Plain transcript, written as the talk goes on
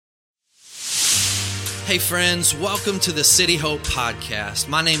Hey friends, welcome to the City Hope Podcast.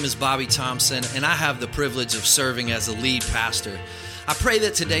 My name is Bobby Thompson, and I have the privilege of serving as the lead pastor. I pray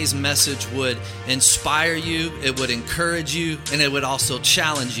that today's message would inspire you, it would encourage you, and it would also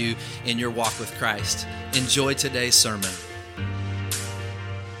challenge you in your walk with Christ. Enjoy today's sermon.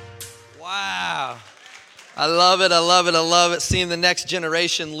 Wow. I love it, I love it, I love it. Seeing the next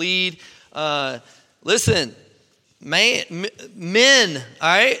generation lead. Listen. Men, all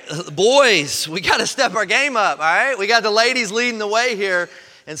right, boys, we got to step our game up, all right? We got the ladies leading the way here,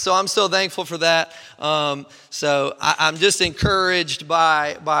 and so I'm so thankful for that. So I'm just encouraged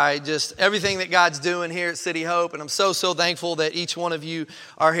by just everything that God's doing here at City Hope, and I'm so thankful that each one of you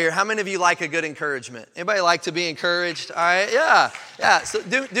are here. How many of you like a good encouragement? Anybody like to be encouraged? All right, yeah. So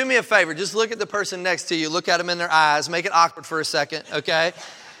do me a favor, just look at the person next to you, look at them in their eyes, make it awkward for a second, okay?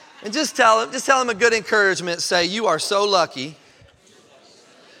 And just tell them a good encouragement. Say, you are so lucky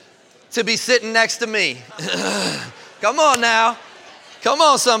to be sitting next to me. Come on now. Come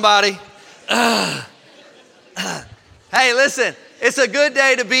on, somebody. Hey, listen, it's a good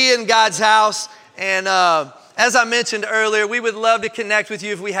day to be in God's house. And as I mentioned earlier, we would love to connect with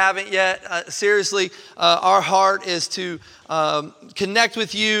you if we haven't yet. Seriously, our heart is to connect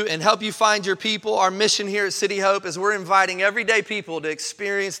with you and help you find your people. Our mission here at City Hope is we're inviting everyday people to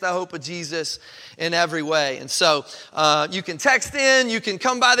experience the hope of Jesus in every way. And so you can text in, you can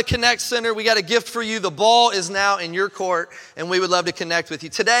come by the Connect Center. We got a gift for you. The ball is now in your court, and we would love to connect with you.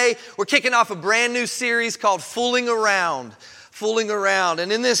 Today, we're kicking off a brand new series called Fooling Around.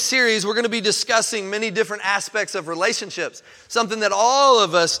 And in this series, we're going to be discussing many different aspects of relationships, something that all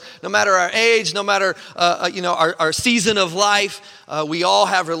of us, no matter our age, no matter our season of life, we all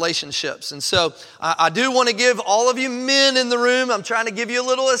have relationships. And so I do want to give all of you men in the room, I'm trying to give you a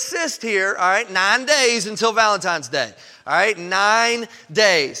little assist here, all right? 9 days until Valentine's Day. All right, 9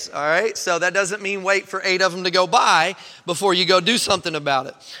 days, all right? So that doesn't mean wait for 8 of them to go by before you go do something about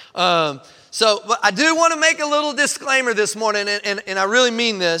it. But I do want to make a little disclaimer this morning, and I really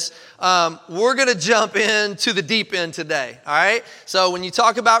mean this. We're going to jump into the deep end today, all right? So when you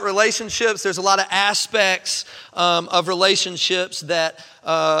talk about relationships, there's a lot of aspects of relationships that,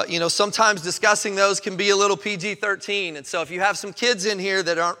 sometimes discussing those can be a little PG-13. And so if you have some kids in here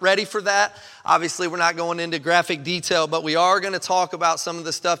that aren't ready for that, obviously we're not going into graphic detail, but we are going to talk about some of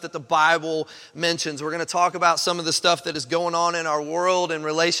the stuff that the Bible mentions. We're going to talk about some of the stuff that is going on in our world and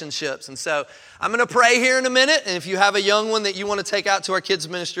relationships. And so I'm going to pray here in a minute, and if you have a young one that you want to take out to our kids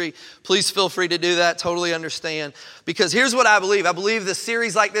ministry, please feel free to do that. Totally understand. Because here's what I believe. I believe the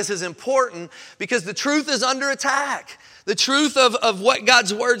series like this is important because the truth is under attack. The truth of what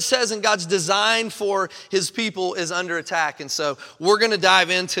God's word says and God's design for his people is under attack. And so we're going to dive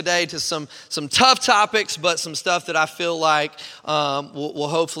in today to some tough topics, but some stuff that I feel like will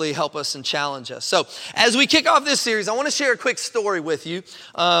hopefully help us and challenge us. So as we kick off this series, I want to share a quick story with you.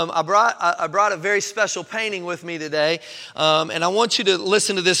 I brought a very special painting with me today, and I want you to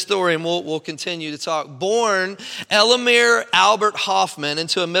listen to this story, and we'll continue to talk. Born Elamir Albert Hoffman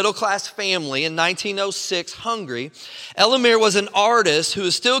into a middle-class family in 1906, Hungary, Elamir was an artist who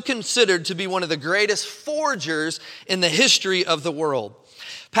is still considered to be one of the greatest forgers in the history of the world.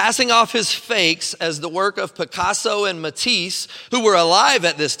 Passing off his fakes as the work of Picasso and Matisse, who were alive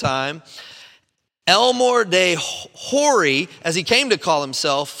at this time, Elmore de Hory, as he came to call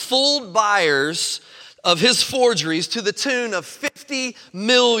himself, fooled buyers of his forgeries to the tune of $50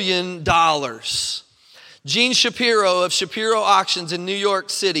 million. Gene Shapiro of Shapiro Auctions in New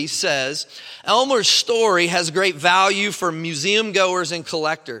York City says, Elmer's story has great value for museum goers and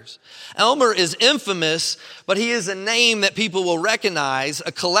collectors. Elmer is infamous, but he is a name that people will recognize.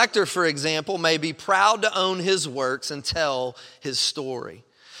 A collector, for example, may be proud to own his works and tell his story.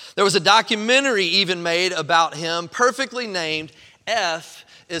 There was a documentary even made about him, perfectly named F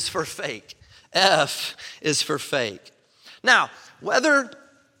is for Fake. F is for Fake. Now, whether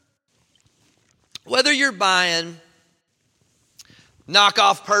you're buying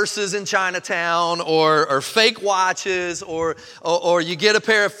knockoff purses in Chinatown or fake watches or you get a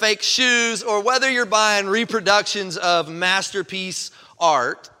pair of fake shoes, or whether you're buying reproductions of masterpiece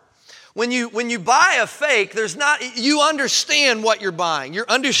art, when you buy a fake, you understand what you're buying. You're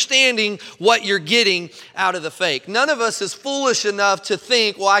understanding what you're getting out of the fake. None of us is foolish enough to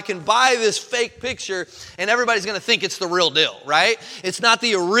think, well, I can buy this fake picture and everybody's going to think it's the real deal, right? It's not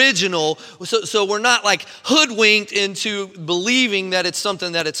the original, so we're not like hoodwinked into believing that it's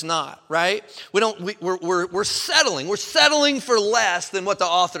something that it's not, right? We're settling. We're settling for less than what the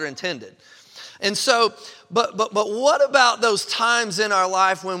author intended. And so, but what about those times in our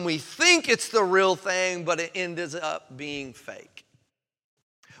life when we think it's the real thing, but it ends up being fake?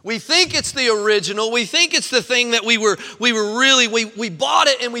 We think it's the original. We think it's the thing that we bought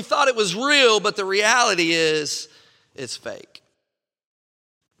it and we thought it was real, but the reality is it's fake.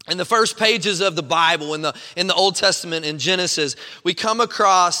 In the first pages of the Bible, in the Old Testament, in Genesis, we come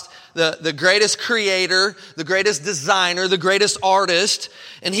across the greatest creator, the greatest designer, the greatest artist,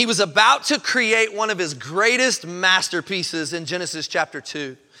 and he was about to create one of his greatest masterpieces in Genesis chapter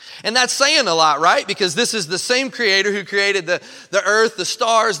 2. And that's saying a lot, right? Because this is the same creator who created the earth, the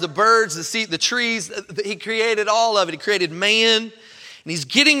stars, the birds, the sea, the trees. He created all of it. He created man. And he's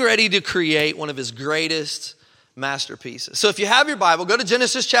getting ready to create one of his greatest masterpieces. So if you have your Bible, go to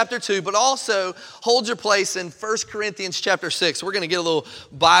Genesis chapter 2, but also hold your place in 1 Corinthians chapter 6. We're going to get a little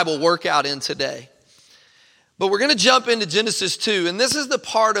Bible workout in today. But we're going to jump into Genesis 2, and this is the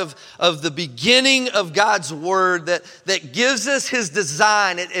part of the beginning of God's Word that gives us His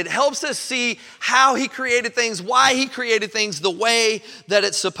design. It helps us see how He created things, why He created things, the way that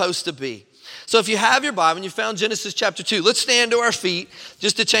it's supposed to be. So if you have your Bible and you found Genesis chapter 2, let's stand to our feet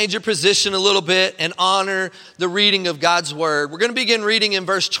just to change your position a little bit and honor the reading of God's Word. We're going to begin reading in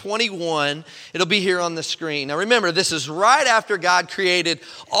verse 21. It'll be here on the screen. Now remember, this is right after God created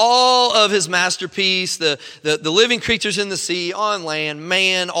all of His masterpiece, the living creatures in the sea, on land,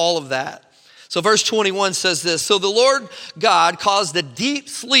 man, all of that. So verse 21 says this, "So the Lord God caused a deep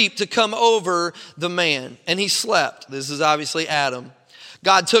sleep to come over the man, and he slept." This is obviously Adam.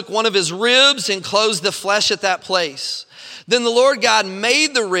 God took one of his ribs and closed the flesh at that place. Then the Lord God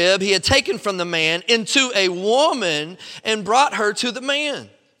made the rib he had taken from the man into a woman and brought her to the man.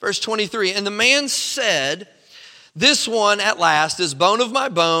 Verse 23, "And the man said, 'This one at last is bone of my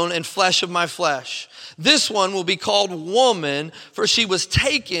bone and flesh of my flesh. This one will be called woman, for she was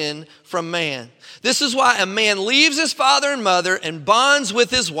taken from man.' This is why a man leaves his father and mother and bonds with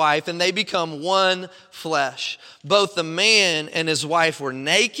his wife, and they become one flesh. Both the man and his wife were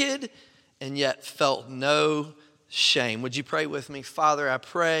naked and yet felt no shame." Would you pray with me? Father, I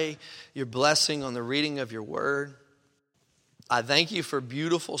pray your blessing on the reading of your word. I thank you for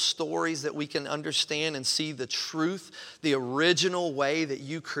beautiful stories that we can understand and see the truth, the original way that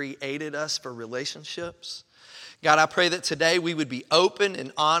you created us for relationships. God, I pray that today we would be open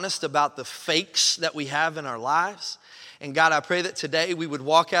and honest about the fakes that we have in our lives. And God, I pray that today we would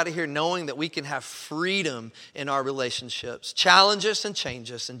walk out of here knowing that we can have freedom in our relationships. Challenge us and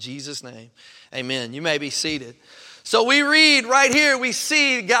change us in Jesus' name. Amen. You may be seated. So we read right here, we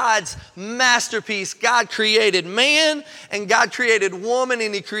see God's masterpiece. God created man and God created woman,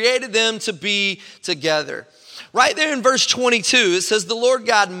 and he created them to be together. Right there in verse 22, it says the Lord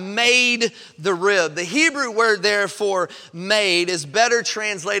God made the rib. The Hebrew word there for made is better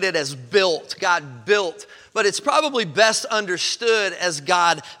translated as built. God built. But it's probably best understood as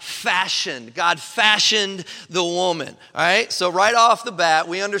God fashioned. God fashioned the woman. All right? So right off the bat,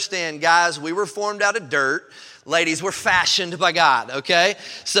 we understand, guys, we were formed out of dirt. Ladies, we're fashioned by God, okay?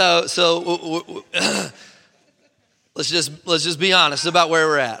 So let's just be honest about where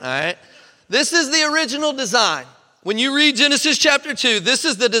we're at, all right? This is the original design. When you read Genesis chapter 2, this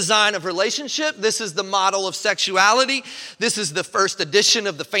is the design of relationship. This is the model of sexuality. This is the first edition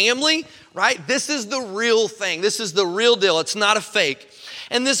of the family, right? This is the real thing. This is the real deal. It's not a fake.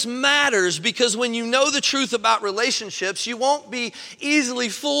 And this matters because when you know the truth about relationships, you won't be easily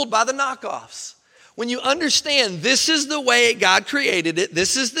fooled by the knockoffs. When you understand this is the way God created it,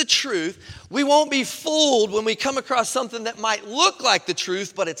 this is the truth, we won't be fooled when we come across something that might look like the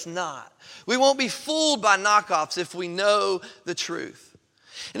truth, but it's not. We won't be fooled by knockoffs if we know the truth.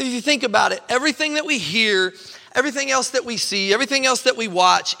 And if you think about it, everything that we hear, everything else that we see, everything else that we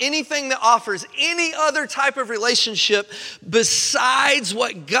watch, anything that offers any other type of relationship besides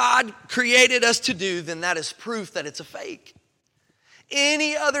what God created us to do, then that is proof that it's a fake.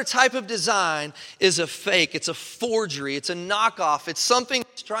 Any other type of design is a fake. It's a forgery. It's a knockoff. It's something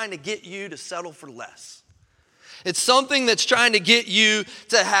that's trying to get you to settle for less. It's something that's trying to get you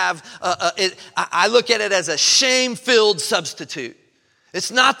to have, I look at it as a shame-filled substitute.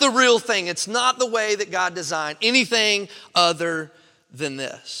 It's not the real thing. It's not the way that God designed anything other than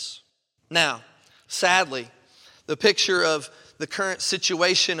this. Now, sadly, the picture of the current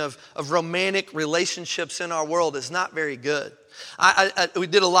situation of romantic relationships in our world is not very good. We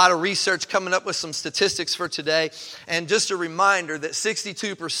did a lot of research coming up with some statistics for today. And just a reminder that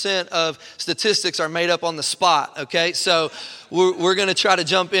 62% of statistics are made up on the spot, okay? So we're going to try to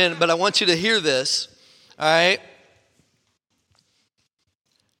jump in, but I want you to hear this, all right?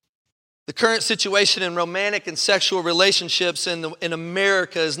 The current situation in romantic and sexual relationships in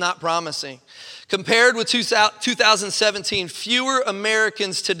America is not promising. Compared with 2017, fewer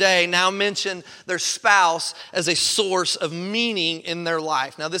Americans today now mention their spouse as a source of meaning in their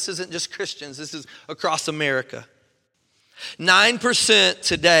life. Now, this isn't just Christians, this is across America. 9%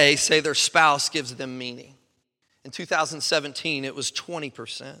 today say their spouse gives them meaning. In 2017, it was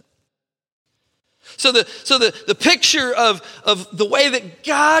 20%. So the picture of the way that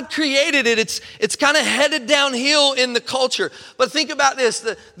God created it, it's kind of headed downhill in the culture. But think about this,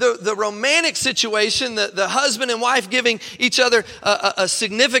 the romantic situation, the husband and wife giving each other a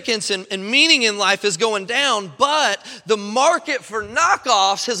significance and meaning in life is going down, but the market for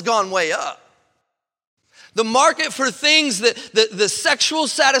knockoffs has gone way up. The market for things that the sexual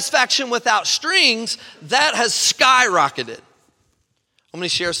satisfaction without strings, that has skyrocketed. I'm going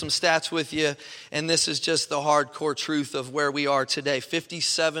to share some stats with you, and this is just the hardcore truth of where we are today.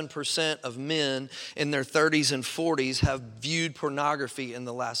 57% of men in their 30s and 40s have viewed pornography in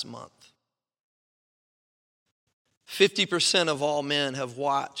the last month. 50% of all men have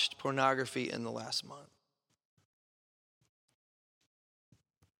watched pornography in the last month.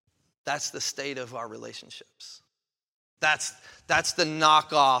 That's the state of our relationships. That's the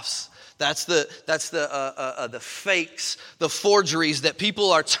knockoffs. That's the fakes, the forgeries that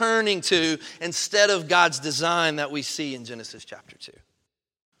people are turning to instead of God's design that we see in Genesis chapter 2.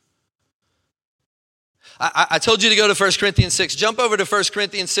 I told you to go to 1 Corinthians 6. Jump over to 1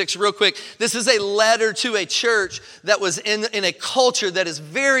 Corinthians 6 real quick. This is a letter to a church that was in a culture that is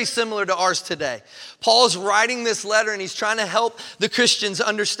very similar to ours today. Paul's writing this letter and he's trying to help the Christians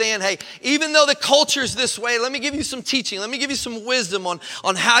understand, hey, even though the culture's this way, let me give you some teaching. Let me give you some wisdom on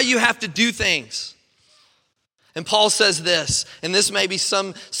how you have to do things. And Paul says this, and this may be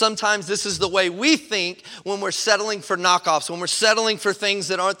sometimes this is the way we think when we're settling for knockoffs, when we're settling for things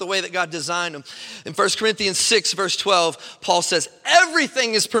that aren't the way that God designed them. In 1 Corinthians 6, verse 12, Paul says,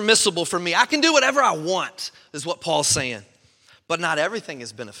 everything is permissible for me. I can do whatever I want, is what Paul's saying. But not everything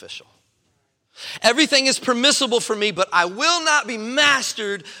is beneficial. Everything is permissible for me, but I will not be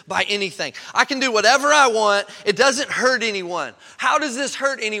mastered by anything. I can do whatever I want. It doesn't hurt anyone. How does this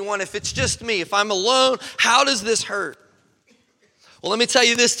hurt anyone if it's just me? If I'm alone, how does this hurt? Well, let me tell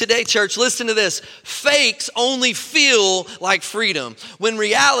you this today, church. Listen to this. Fakes only feel like freedom, when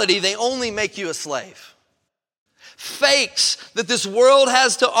reality, they only make you a slave. Fakes that this world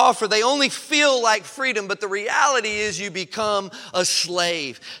has to offer, they only feel like freedom, but the reality is you become a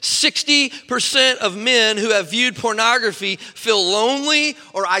slave. 60% of men who have viewed pornography feel lonely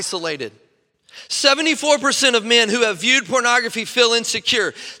or isolated. 74% of men who have viewed pornography feel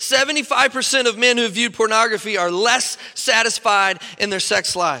insecure. 75% of men who have viewed pornography are less satisfied in their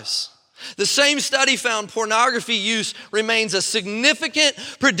sex lives. The same study found pornography use remains a significant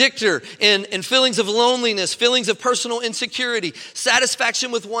predictor in feelings of loneliness, feelings of personal insecurity,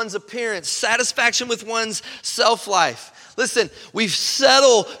 satisfaction with one's appearance, satisfaction with one's self-life. Listen, we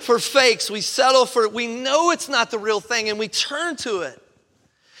settle for fakes. We know it's not the real thing, and we turn to it.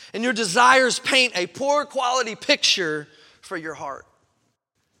 And your desires paint a poor quality picture for your heart.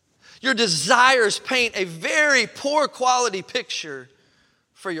 Your desires paint a very poor quality picture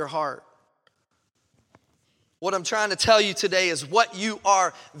for your heart. What I'm trying to tell you today is what you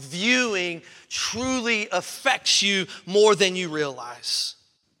are viewing truly affects you more than you realize.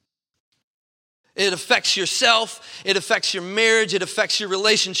 It affects yourself, it affects your marriage, it affects your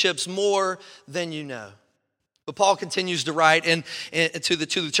relationships more than you know. But Paul continues to write to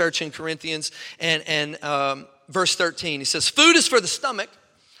the church in Corinthians, and verse 13, he says, food is for the stomach,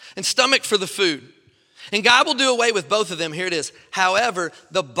 and stomach for the food. And God will do away with both of them. Here it is. However,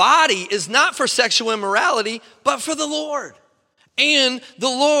 the body is not for sexual immorality, but for the Lord. And the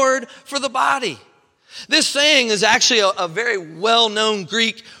Lord for the body. This saying is actually a very well-known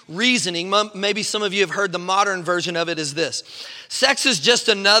Greek reasoning. Maybe some of you have heard the modern version of it is this. Sex is just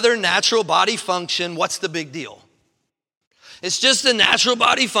another natural body function. What's the big deal? It's just a natural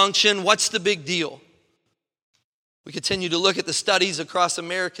body function. What's the big deal? We continue to look at the studies across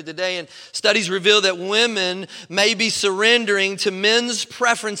America today, and studies reveal that women may be surrendering to men's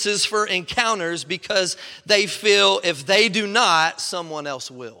preferences for encounters because they feel if they do not, someone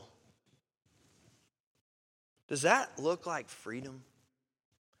else will. Does that look like freedom?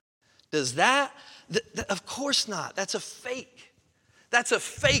 Does that? Of course not. That's a fake. That's a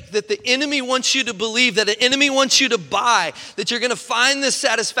fake that the enemy wants you to believe, that the enemy wants you to buy, that you're going to find this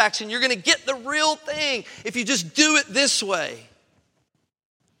satisfaction. You're going to get the real thing if you just do it this way.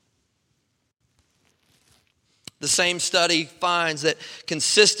 The same study finds that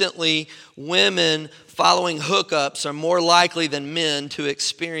consistently women following hookups are more likely than men to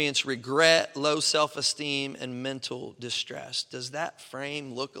experience regret, low self-esteem, and mental distress. Does that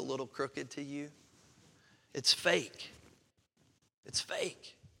frame look a little crooked to you? It's fake. It's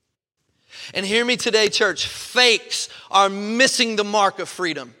fake. And hear me today, church, fakes are missing the mark of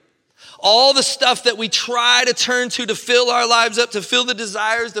freedom. All the stuff that we try to turn to fill our lives up, to fill the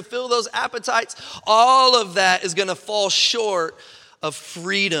desires, to fill those appetites, all of that is going to fall short of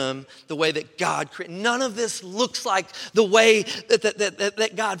freedom the way that God created. None of this looks like the way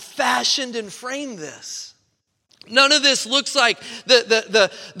that God fashioned and framed this. None of this looks like the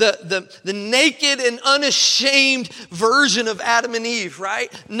naked and unashamed version of Adam and Eve,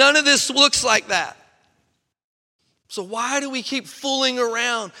 right? None of this looks like that. So why do we keep fooling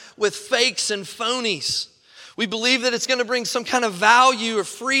around with fakes and phonies? We believe that it's going to bring some kind of value or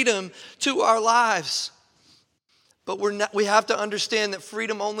freedom to our lives. But we have to understand that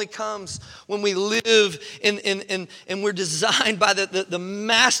freedom only comes when we live and we're designed by the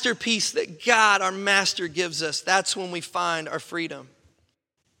masterpiece that God, our master, gives us. That's when we find our freedom.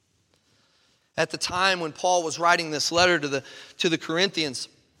 At the time when Paul was writing this letter to the Corinthians,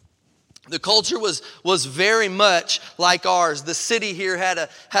 the culture was very much like ours. The city here had a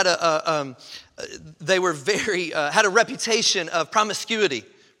reputation of promiscuity.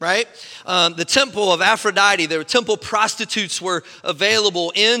 Right? The temple of Aphrodite, their temple prostitutes were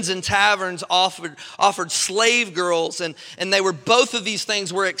available. Inns and taverns offered slave girls, and both of these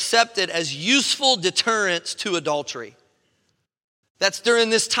things were accepted as useful deterrents to adultery. That's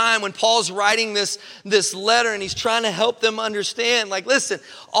during this time when Paul's writing this letter, and he's trying to help them understand, like, listen,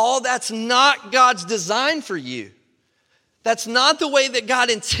 all that's not God's design for you. That's not the way that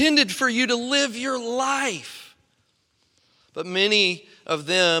God intended for you to live your life. But many of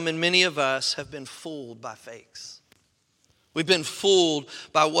them and many of us have been fooled by fakes. We've been fooled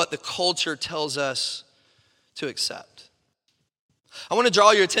by what the culture tells us to accept. I want to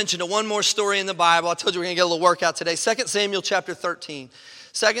draw your attention to one more story in the Bible. I told you we're going to get a little workout today. 2 Samuel chapter 13.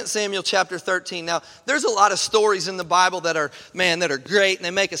 2 Samuel chapter 13. Now, there's a lot of stories in the Bible that are great, and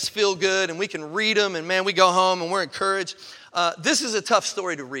they make us feel good, and we can read them, and man, we go home and we're encouraged. This is a tough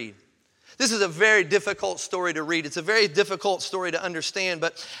story to read. This is a very difficult story to read. It's a very difficult story to understand.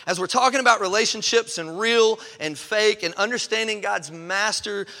 But as we're talking about relationships and real and fake and understanding God's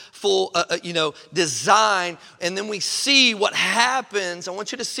masterful, design, and then we see what happens. I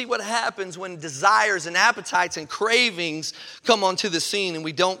want you to see what happens when desires and appetites and cravings come onto the scene and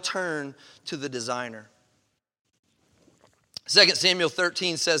we don't turn to the designer. 2 Samuel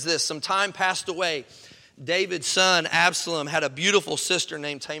 13 says this: some time passed away. David's son Absalom had a beautiful sister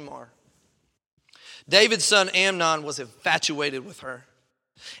named Tamar. David's son Amnon was infatuated with her.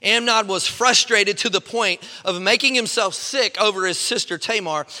 Amnon was frustrated to the point of making himself sick over his sister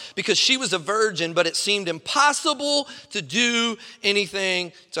Tamar because she was a virgin, but it seemed impossible to do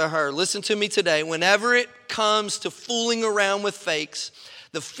anything to her. Listen to me today. Whenever it comes to fooling around with fakes,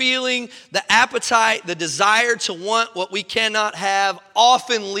 the feeling, the appetite, the desire to want what we cannot have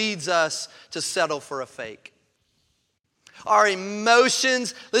often leads us to settle for a fake. Our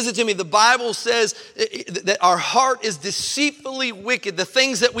emotions, listen to me, the Bible says that our heart is deceitfully wicked. The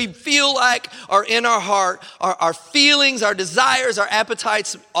things that we feel like are in our heart, our feelings, our desires, our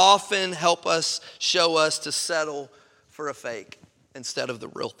appetites often help us, show us to settle for a fake instead of the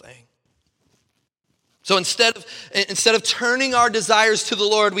real thing. So instead of turning our desires to the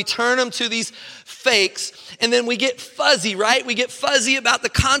Lord, we turn them to these fakes, and then we get fuzzy, right? We get fuzzy about the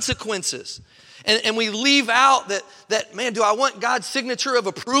consequences. And we leave out that, man, do I want God's signature of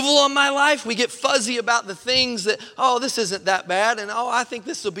approval on my life? We get fuzzy about the things that, this isn't that bad, and I think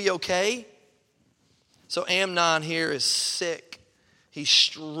this will be okay. So Amnon here is sick. He's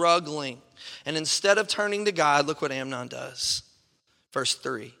struggling. And instead of turning to God, look what Amnon does. Verse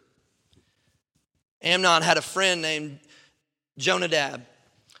 3. Amnon had a friend named Jonadab,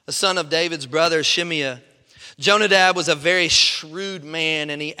 a son of David's brother Shimea. Jonadab was a very shrewd man,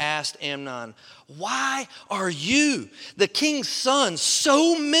 and he asked Amnon, "Why are you, the king's son,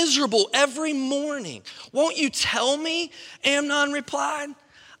 so miserable every morning? Won't you tell me?" Amnon replied,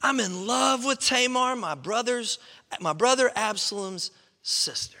 "I'm in love with Tamar, my brother Absalom's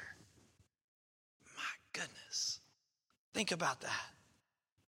sister." My goodness. Think about that.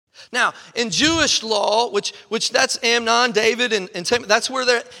 Now, in Jewish law, which that's Amnon, David, and Tamar, that's where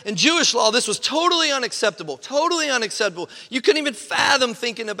they're, in Jewish law, this was totally unacceptable, totally unacceptable. You couldn't even fathom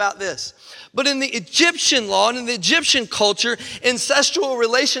thinking about this. But in the Egyptian law and in the Egyptian culture, incestual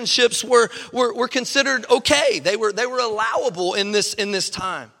relationships were considered okay. They were allowable in this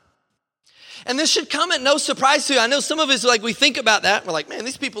time. And this should come at no surprise to you. I know some of us, like, we think about that. We're like, man,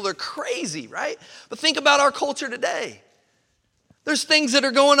 these people are crazy, right? But think about our culture today. There's things that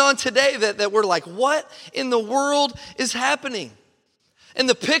are going on today that we're like, what in the world is happening? And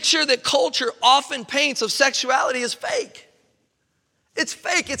the picture that culture often paints of sexuality is fake. It's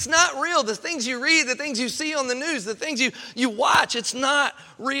fake. It's not real. The things you read, the things you see on the news, the things you watch, it's not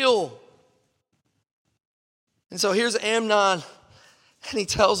real. And so here's Amnon, and he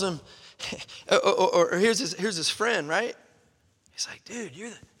tells him, or here's his friend, right? He's like, dude, you're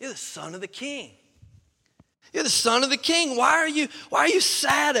the son of the king. You're the son of the king. Why are you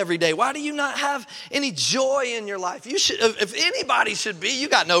sad every day? Why do you not have any joy in your life? You should, if anybody should be, you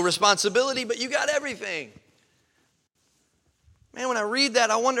got no responsibility, but you got everything. Man, when I read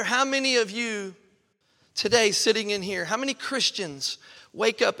that, I wonder how many of you today sitting in here, how many Christians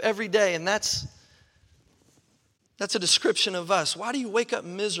wake up every day, and that's a description of us. Why do you wake up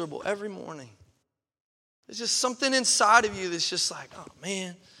miserable every morning? There's just something inside of you that's just like, oh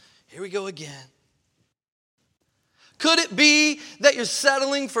man, here we go again. Could it be that you're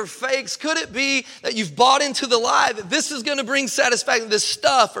settling for fakes? Could it be that you've bought into the lie that this is going to bring satisfaction, this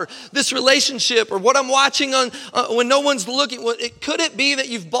stuff or this relationship or what I'm watching on when no one's looking? Could it be that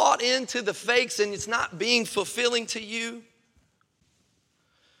you've bought into the fakes and it's not being fulfilling to you?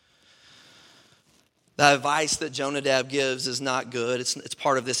 The advice that Jonadab gives is not good. It's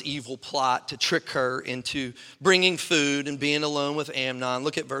part of this evil plot to trick her into bringing food and being alone with Amnon.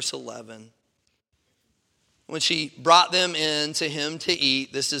 Look at verse 11. When she brought them in to him to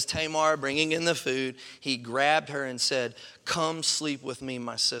eat, this is Tamar bringing in the food, he grabbed her and said, come sleep with me,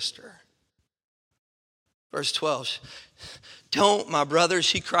 my sister. Verse 12, don't, my brother,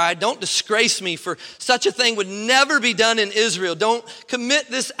 she cried, don't disgrace me, for such a thing would never be done in Israel. Don't commit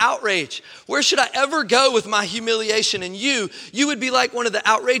this outrage. Where should I ever go with my humiliation? And you would be like one of the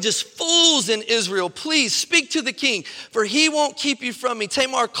outrageous fools in Israel. Please speak to the king, for he won't keep you from me.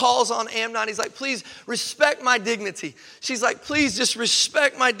 Tamar calls on Amnon. He's like, please respect my dignity. She's like, please just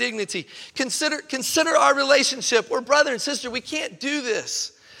respect my dignity. Consider our relationship. We're brother and sister. We can't do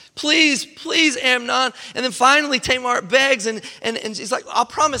this. Please, Amnon. And then finally Tamar begs and she's like, I'll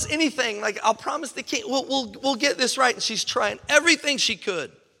promise anything. Like, I'll promise the king, we'll get this right. And she's trying everything she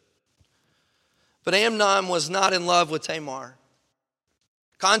could. But Amnon was not in love with Tamar.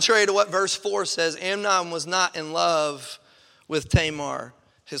 Contrary to what verse 4 says, Amnon was not in love with Tamar.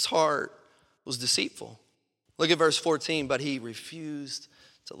 His heart was deceitful. Look at verse 14, but he refused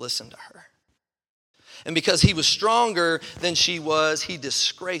to listen to her. And because he was stronger than she was, he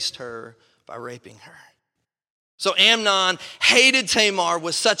disgraced her by raping her. So Amnon hated Tamar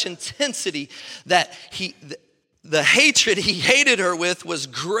with such intensity that the hatred he hated her with was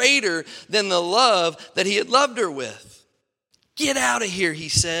greater than the love that he had loved her with. Get out of here, he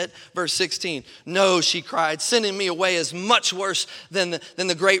said. Verse 16. No, she cried, sending me away is much worse than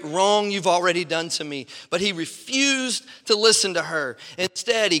the great wrong you've already done to me. But he refused to listen to her.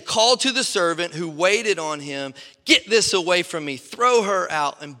 Instead, he called to the servant who waited on him, get this away from me, throw her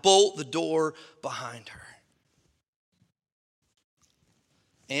out and bolt the door behind her.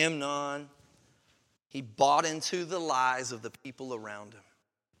 Amnon, he bought into the lies of the people around him.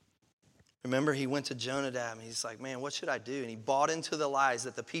 Remember, he went to Jonadab and he's like, man, what should I do? And he bought into the lies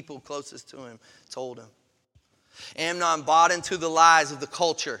that the people closest to him told him. Amnon bought into the lies of the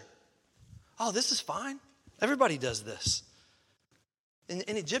culture. Oh, this is fine. Everybody does this.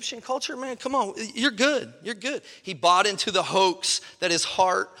 In Egyptian culture, man, come on, you're good. You're good. He bought into the hoax that his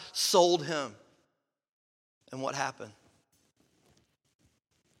heart sold him. And what happened?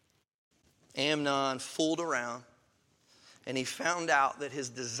 Amnon fooled around. And he found out that his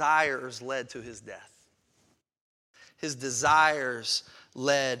desires led to his death. His desires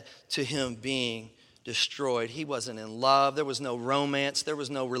led to him being destroyed. He wasn't in love. There was no romance. There was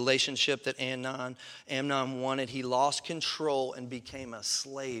no relationship that Amnon wanted. He lost control and became a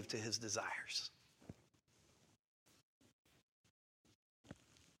slave to his desires.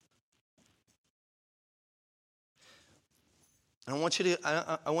 I want you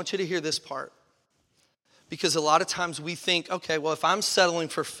to hear this part. Because a lot of times we think, okay, well, if I'm settling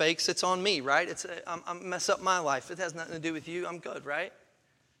for fakes, it's on me, right? I'm mess up my life. It has nothing to do with you. I'm good, right?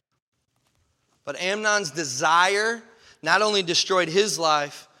 But Amnon's desire not only destroyed his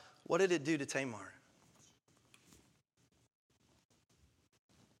life, what did it do to Tamar?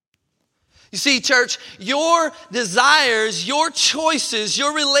 You see, church, your desires, your choices,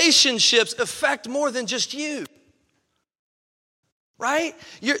 your relationships affect more than just you. Right?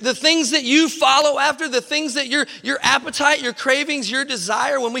 The things that you follow after, the things that your appetite, your cravings, your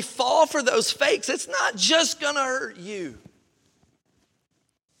desire, when we fall for those fakes, it's not just going to hurt you.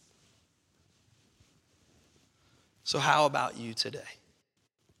 So how about you today?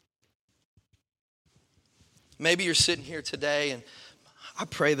 Maybe you're sitting here today and I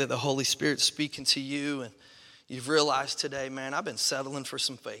pray that the Holy Spirit's speaking to you and you've realized today, man, I've been settling for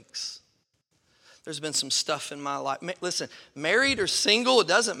some fakes. There's been some stuff in my life. Listen, married or single, it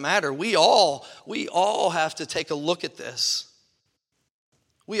doesn't matter. We all have to take a look at this.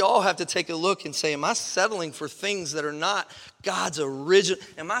 We all have to take a look and say, am I settling for things that are not God's original?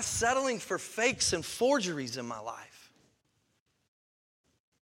 Am I settling for fakes and forgeries in my life?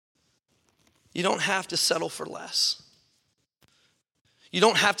 You don't have to settle for less. You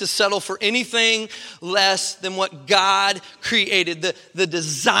don't have to settle for anything less than what God created, the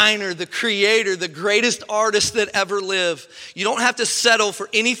designer, the creator, the greatest artist that ever lived. You don't have to settle for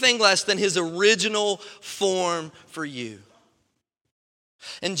anything less than his original form for you.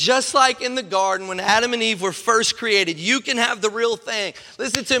 And just like in the garden when Adam and Eve were first created, you can have the real thing.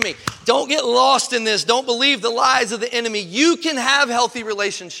 Listen to me. Don't get lost in this. Don't believe the lies of the enemy. You can have healthy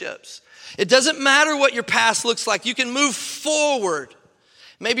relationships. It doesn't matter what your past looks like. You can move forward.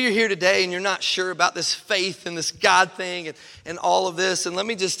 Maybe you're here today and you're not sure about this faith and this God thing and all of this. And let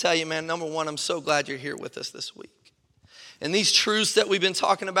me just tell you, man, number one, I'm so glad you're here with us this week. And these truths that we've been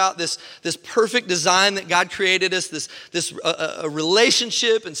talking about, this perfect design that God created us, this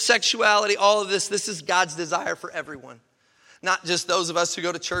relationship and sexuality, all of this is God's desire for everyone. Not just those of us who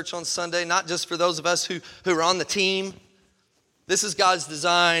go to church on Sunday, not just for those of us who are on the team. This is God's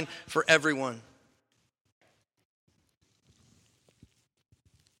design for everyone.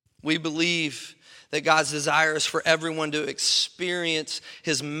 We believe that God's desire is for everyone to experience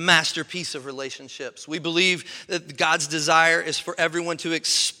his masterpiece of relationships. We believe that God's desire is for everyone to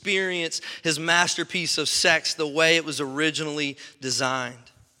experience his masterpiece of sex the way it was originally designed.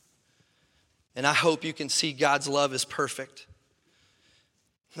 And I hope you can see God's love is perfect.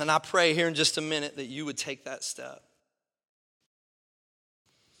 And I pray here in just a minute that you would take that step.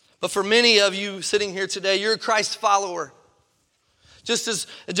 But for many of you sitting here today, you're a Christ follower. Just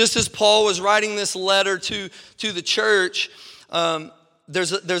as Paul was writing this letter to the church,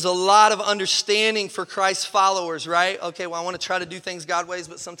 there's a lot of understanding for Christ's followers, right? Okay, well, I want to try to do things God's ways,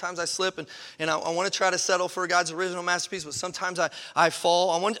 but sometimes I slip, and I want to try to settle for God's original masterpiece, but sometimes I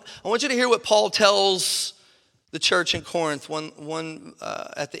fall. I want you to hear what Paul tells the church in Corinth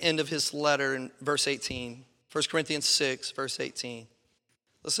at the end of his letter in verse 18. 1 Corinthians 6, verse 18.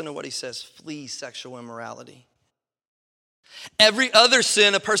 Listen to what he says. Flee sexual immorality. Every other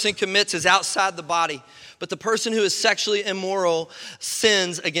sin a person commits is outside the body, but the person who is sexually immoral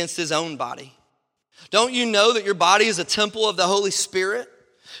sins against his own body. Don't you know that your body is a temple of the Holy Spirit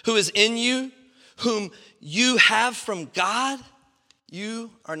who is in you, whom you have from God?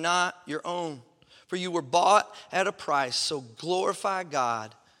 You are not your own, for you were bought at a price, so glorify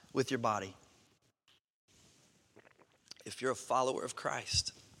God with your body. If you're a follower of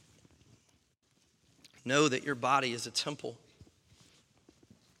Christ, know that your body is a temple.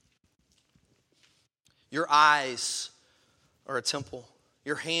 Your eyes are a temple.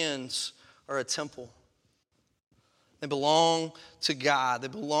 Your hands are a temple. They belong to God. They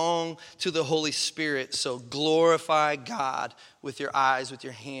belong to the Holy Spirit. So glorify God with your eyes, with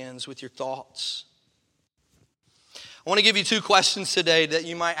your hands, with your thoughts. I want to give you 2 questions today that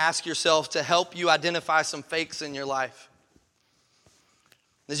you might ask yourself to help you identify some fakes in your life.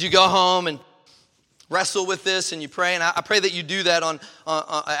 As you go home and wrestle with this and you pray, and I pray that you do that on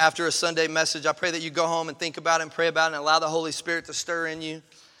after a Sunday message. I pray that you go home and think about it and pray about it and allow the Holy Spirit to stir in you.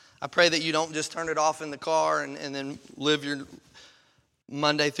 I pray that you don't just turn it off in the car and then live your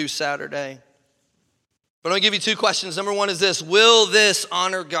Monday through Saturday. But I'm going to give you 2 questions. Number 1 is this: will this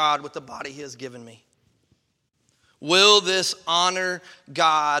honor God with the body he has given me? Will this honor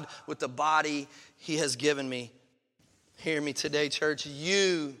God with the body he has given me? Hear me today, church.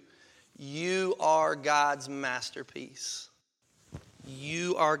 You are God's masterpiece.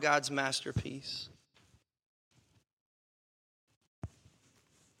 You are God's masterpiece.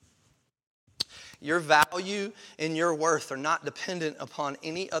 Your value and your worth are not dependent upon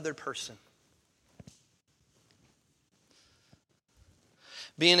any other person.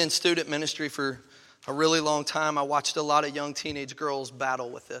 Being in student ministry for a really long time, I watched a lot of young teenage girls battle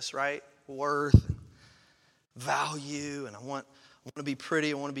with this, right? Worth, value, and I want to be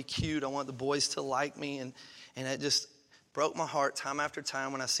pretty, I want to be cute, I want the boys to like me, and it just broke my heart time after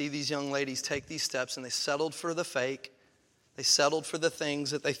time when I see these young ladies take these steps and they settled for the fake. They settled for the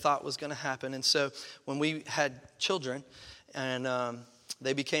things that they thought was going to happen. And so when we had children and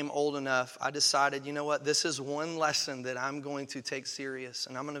they became old enough, I decided, you know what, this is one lesson that I'm going to take serious,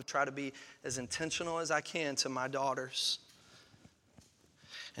 and I'm going to try to be as intentional as I can to my daughters.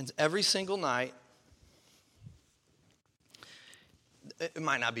 And every single night, It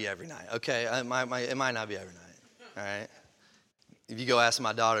might not be every night, okay? It might not be every night, all right? If you go ask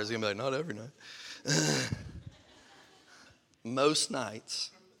my daughters, they're going to be like, not every night. Most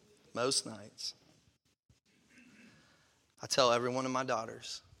nights, I tell every one of my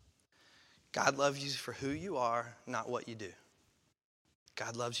daughters, God loves you for who you are, not what you do.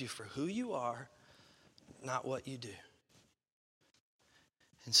 God loves you for who you are, not what you do.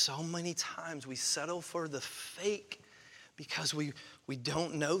 And so many times we settle for the fake because we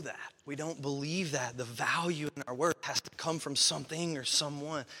don't know that. We don't believe that. The value in our work has to come from something or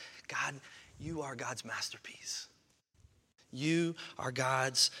someone. God, you are God's masterpiece. You are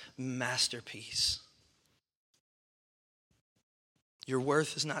God's masterpiece. Your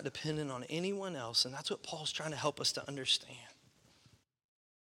worth is not dependent on anyone else, and that's what Paul's trying to help us to understand.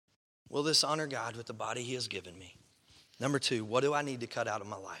 Will this honor God with the body he has given me? Number 2, what do I need to cut out of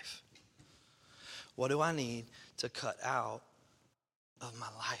my life? What do I need to cut out of my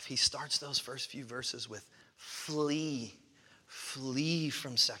life? He starts those first few verses with flee. Flee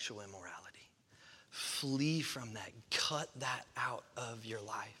from sexual immorality. Flee from that. Cut that out of your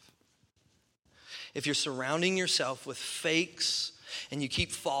life. If you're surrounding yourself with fakes and you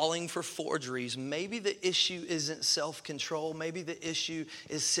keep falling for forgeries, maybe the issue isn't self-control. Maybe the issue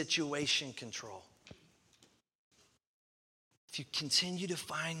is situation control. If you continue to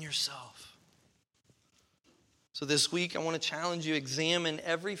find yourself. So this week, I want to challenge you, examine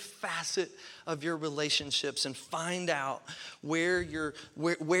every facet of your relationships and find out where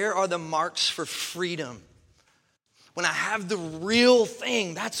are the marks for freedom. When I have the real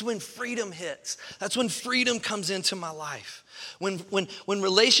thing, that's when freedom hits. That's when freedom comes into my life. When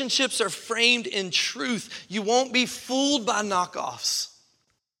relationships are framed in truth, you won't be fooled by knockoffs.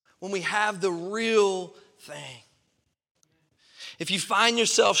 When we have the real thing. If you find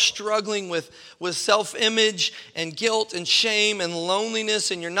yourself struggling with self-image and guilt and shame and loneliness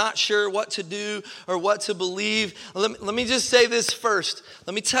and you're not sure what to do or what to believe, let me just say this first.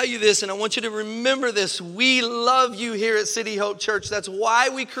 Let me tell you this, and I want you to remember this. We love you here at City Hope Church. That's why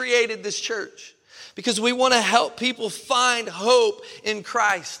we created this church, because we want to help people find hope in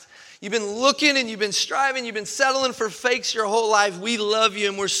Christ. You've been looking and you've been striving, you've been settling for fakes your whole life. We love you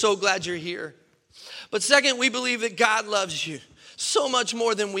and we're so glad you're here. But second, we believe that God loves you so much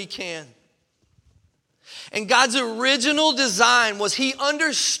more than we can. And God's original design was he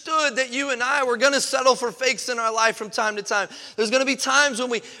understood that you and I were going to settle for fakes in our life from time to time. There's going to be times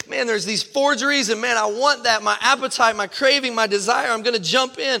when there's these forgeries and I want that, my appetite, my craving, my desire, I'm going to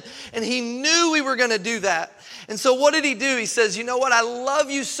jump in. And he knew we were going to do that. And so what did he do? He says, you know what? I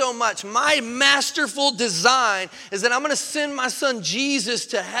love you so much. My masterful design is that I'm going to send my son Jesus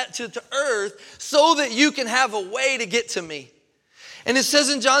to earth so that you can have a way to get to me. And it says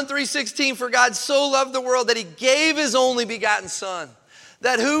in John 3:16, for God so loved the world that he gave his only begotten son.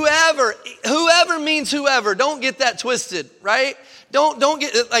 That whoever means whoever. Don't get that twisted, right? Don't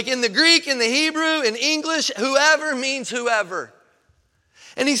get, like in the Greek, in the Hebrew, in English, whoever means whoever.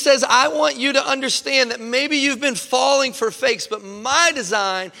 And he says, I want you to understand that maybe you've been falling for fakes, but my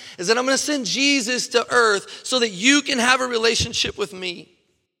design is that I'm going to send Jesus to earth so that you can have a relationship with me.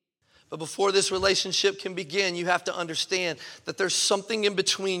 But before this relationship can begin, you have to understand that there's something in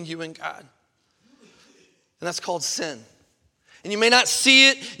between you and God. And that's called sin. And you may not see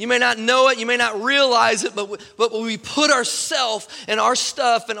it, you may not know it, you may not realize it, but when we put ourselves and our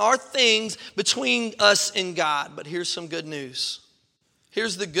stuff and our things between us and God. But here's some good news.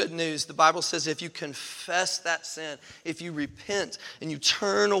 Here's the good news. The Bible says if you confess that sin, if you repent and you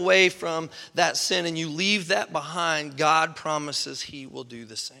turn away from that sin and you leave that behind, God promises he will do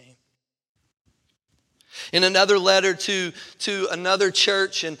the same. In another letter to another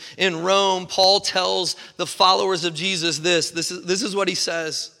church in Rome, Paul tells the followers of Jesus this is what he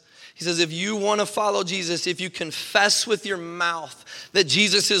says. He says, if you want to follow Jesus, if you confess with your mouth that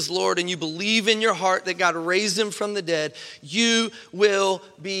Jesus is Lord and you believe in your heart that God raised him from the dead, you will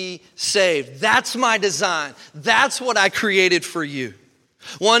be saved. That's my design. That's what I created for you.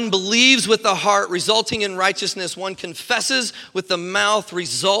 One believes with the heart, resulting in righteousness. One confesses with the mouth,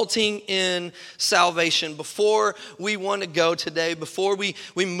 resulting in salvation. Before we want to go today, before we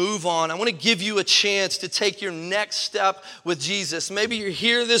move on, I want to give you a chance to take your next step with Jesus. Maybe you're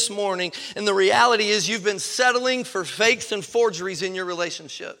here this morning, and the reality is you've been settling for fakes and forgeries in your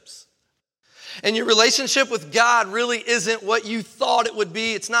relationships. And your relationship with God really isn't what you thought it would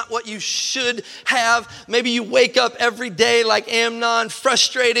be. It's not what you should have. Maybe you wake up every day like Amnon,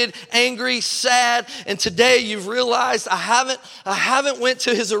 frustrated, angry, sad. And today you've realized I haven't went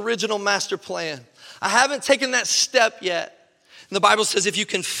to his original master plan. I haven't taken that step yet. And the Bible says if you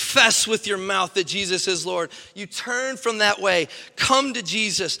confess with your mouth that Jesus is Lord, you turn from that way, come to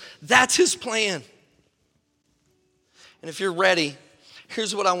Jesus. That's his plan. And if you're ready,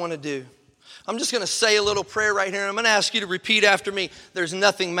 here's what I want to do. I'm just going to say a little prayer right here. I'm going to ask you to repeat after me. There's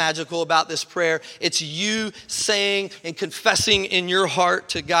nothing magical about this prayer. It's you saying and confessing in your heart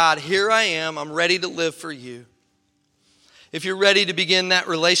to God, here I am. I'm ready to live for you. If you're ready to begin that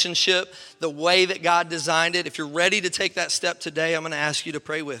relationship the way that God designed it, if you're ready to take that step today, I'm going to ask you to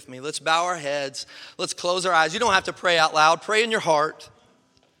pray with me. Let's bow our heads. Let's close our eyes. You don't have to pray out loud. Pray in your heart.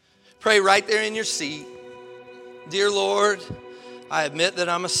 Pray right there in your seat. Dear Lord, I admit that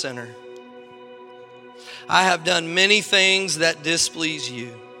I'm a sinner. I have done many things that displease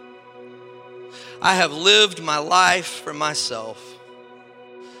you. I have lived my life for myself.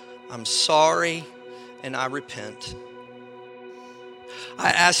 I'm sorry and I repent. I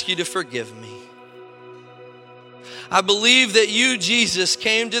ask you to forgive me. I believe that you, Jesus,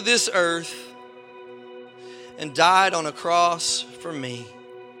 came to this earth and died on a cross for me.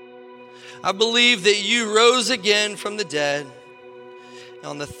 I believe that you rose again from the dead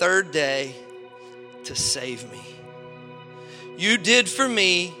on the third day to save me. You did for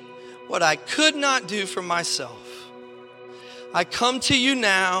me what I could not do for myself. I come to you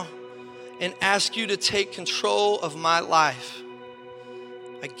now and ask you to take control of my life.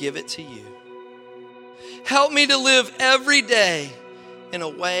 I give it to you. Help me to live every day in a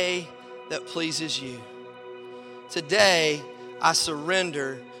way that pleases you. Today, I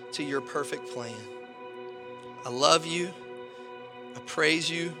surrender to your perfect plan. I love you, I praise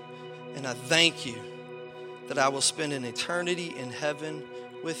you, and I thank you that I will spend an eternity in heaven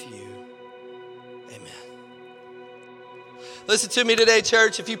with you. Amen. Listen to me today,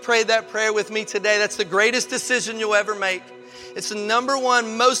 church. If you prayed that prayer with me today, that's the greatest decision you'll ever make. It's the number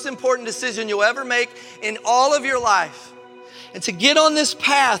one most important decision you'll ever make in all of your life. And to get on this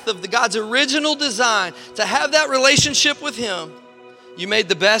path of God's original design, to have that relationship with him, you made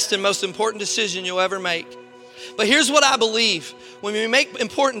the best and most important decision you'll ever make. But here's what I believe. When we make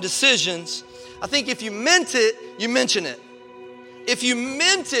important decisions, I think if you meant it, you mention it. If you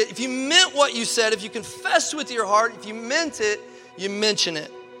meant it, if you meant what you said, if you confessed with your heart, if you meant it, you mention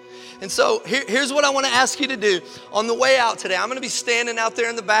it. And so here's what I want to ask you to do. On the way out today, I'm going to be standing out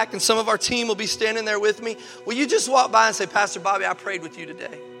there in the back, and some of our team will be standing there with me. Will you just walk by and say, Pastor Bobby, I prayed with you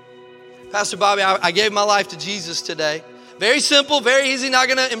today. Pastor Bobby, I gave my life to Jesus today. Very simple, very easy, not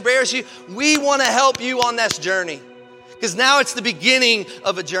going to embarrass you. We want to help you on this journey because now it's the beginning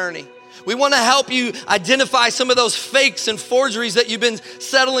of a journey. We want to help you identify some of those fakes and forgeries that you've been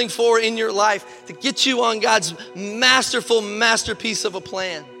settling for in your life to get you on God's masterful masterpiece of a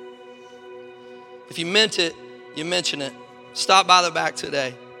plan. If you meant it, you mention it. Stop by the back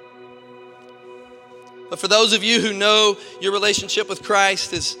today. But for those of you who know your relationship with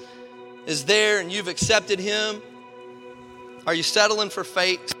Christ is there and you've accepted him, are you settling for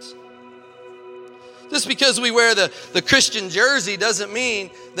fakes? Just because we wear the Christian jersey doesn't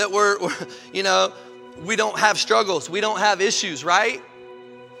mean that we don't have struggles. We don't have issues, right?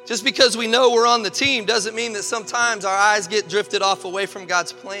 Just because we know we're on the team doesn't mean that sometimes our eyes get drifted off away from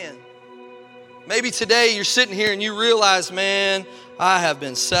God's plan. Maybe today you're sitting here and you realize, man, I have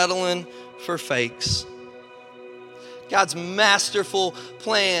been settling for fakes. God's masterful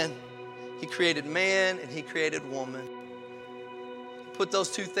plan, he created man and he created woman. Put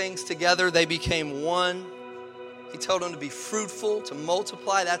those two things together, they became one. He told them to be fruitful, to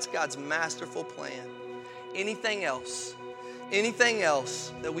multiply. That's God's masterful plan. Anything else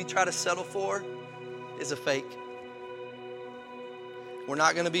that we try to settle for is a fake. We're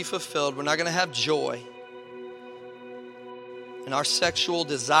not going to be fulfilled. We're not going to have joy. And our sexual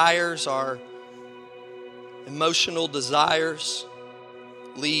desires, our emotional desires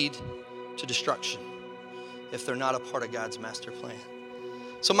lead to destruction if they're not a part of God's master plan.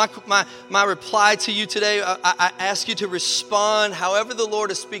 So my reply to you today, I ask you to respond however the Lord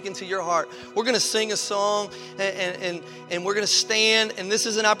is speaking to your heart. We're going to sing a song and we're going to stand. And this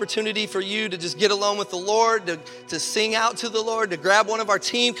is an opportunity for you to just get alone with the Lord, to sing out to the Lord, to grab one of our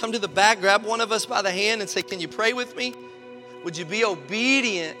team, come to the back, grab one of us by the hand and say, can you pray with me? Would you be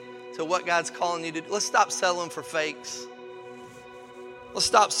obedient to what God's calling you to do? Let's stop settling for fakes. Let's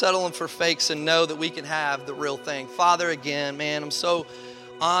stop settling for fakes and know that we can have the real thing. Father, again, man, I'm so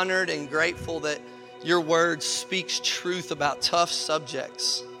honored and grateful that your word speaks truth about tough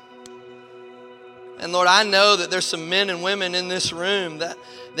subjects. And Lord, I know that there's some men and women in this room that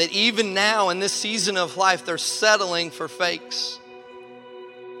even now in this season of life, they're settling for fakes.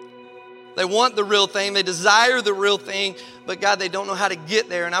 They want the real thing. They desire the real thing, but God, they don't know how to get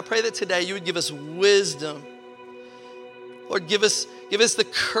there. And I pray that today you would give us wisdom. Lord, give us the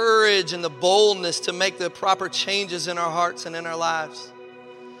courage and the boldness to make the proper changes in our hearts and in our lives.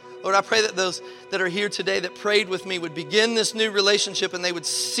 Lord, I pray that those that are here today that prayed with me would begin this new relationship and they would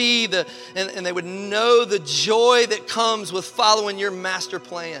see and they would know the joy that comes with following your master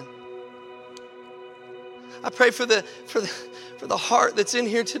plan. I pray for the heart that's in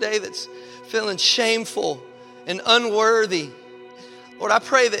here today that's feeling shameful and unworthy. Lord, I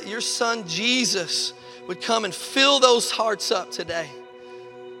pray that your son Jesus would come and fill those hearts up today.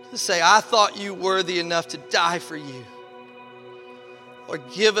 To say, I thought you worthy enough to die for you. Lord,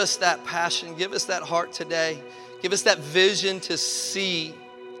 give us that passion. Give us that heart today. Give us that vision to see.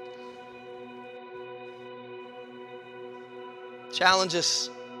 Challenge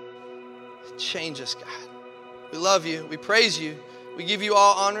us. Change us, God. We love you. We praise you. We give you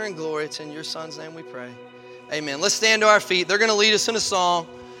all honor and glory. It's in your son's name we pray. Amen. Let's stand to our feet. They're going to lead us in a song.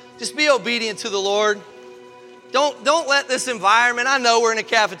 Just be obedient to the Lord. Don't let this environment, I know we're in a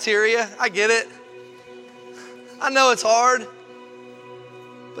cafeteria. I get it. I know it's hard.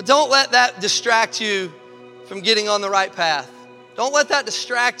 But don't let that distract you from getting on the right path. Don't let that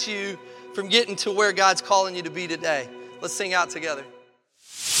distract you from getting to where God's calling you to be today. Let's sing out together.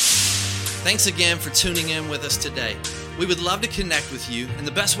 Thanks again for tuning in with us today. We would love to connect with you, and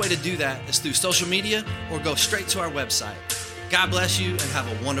the best way to do that is through social media or go straight to our website. God bless you and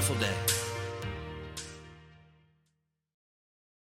have a wonderful day.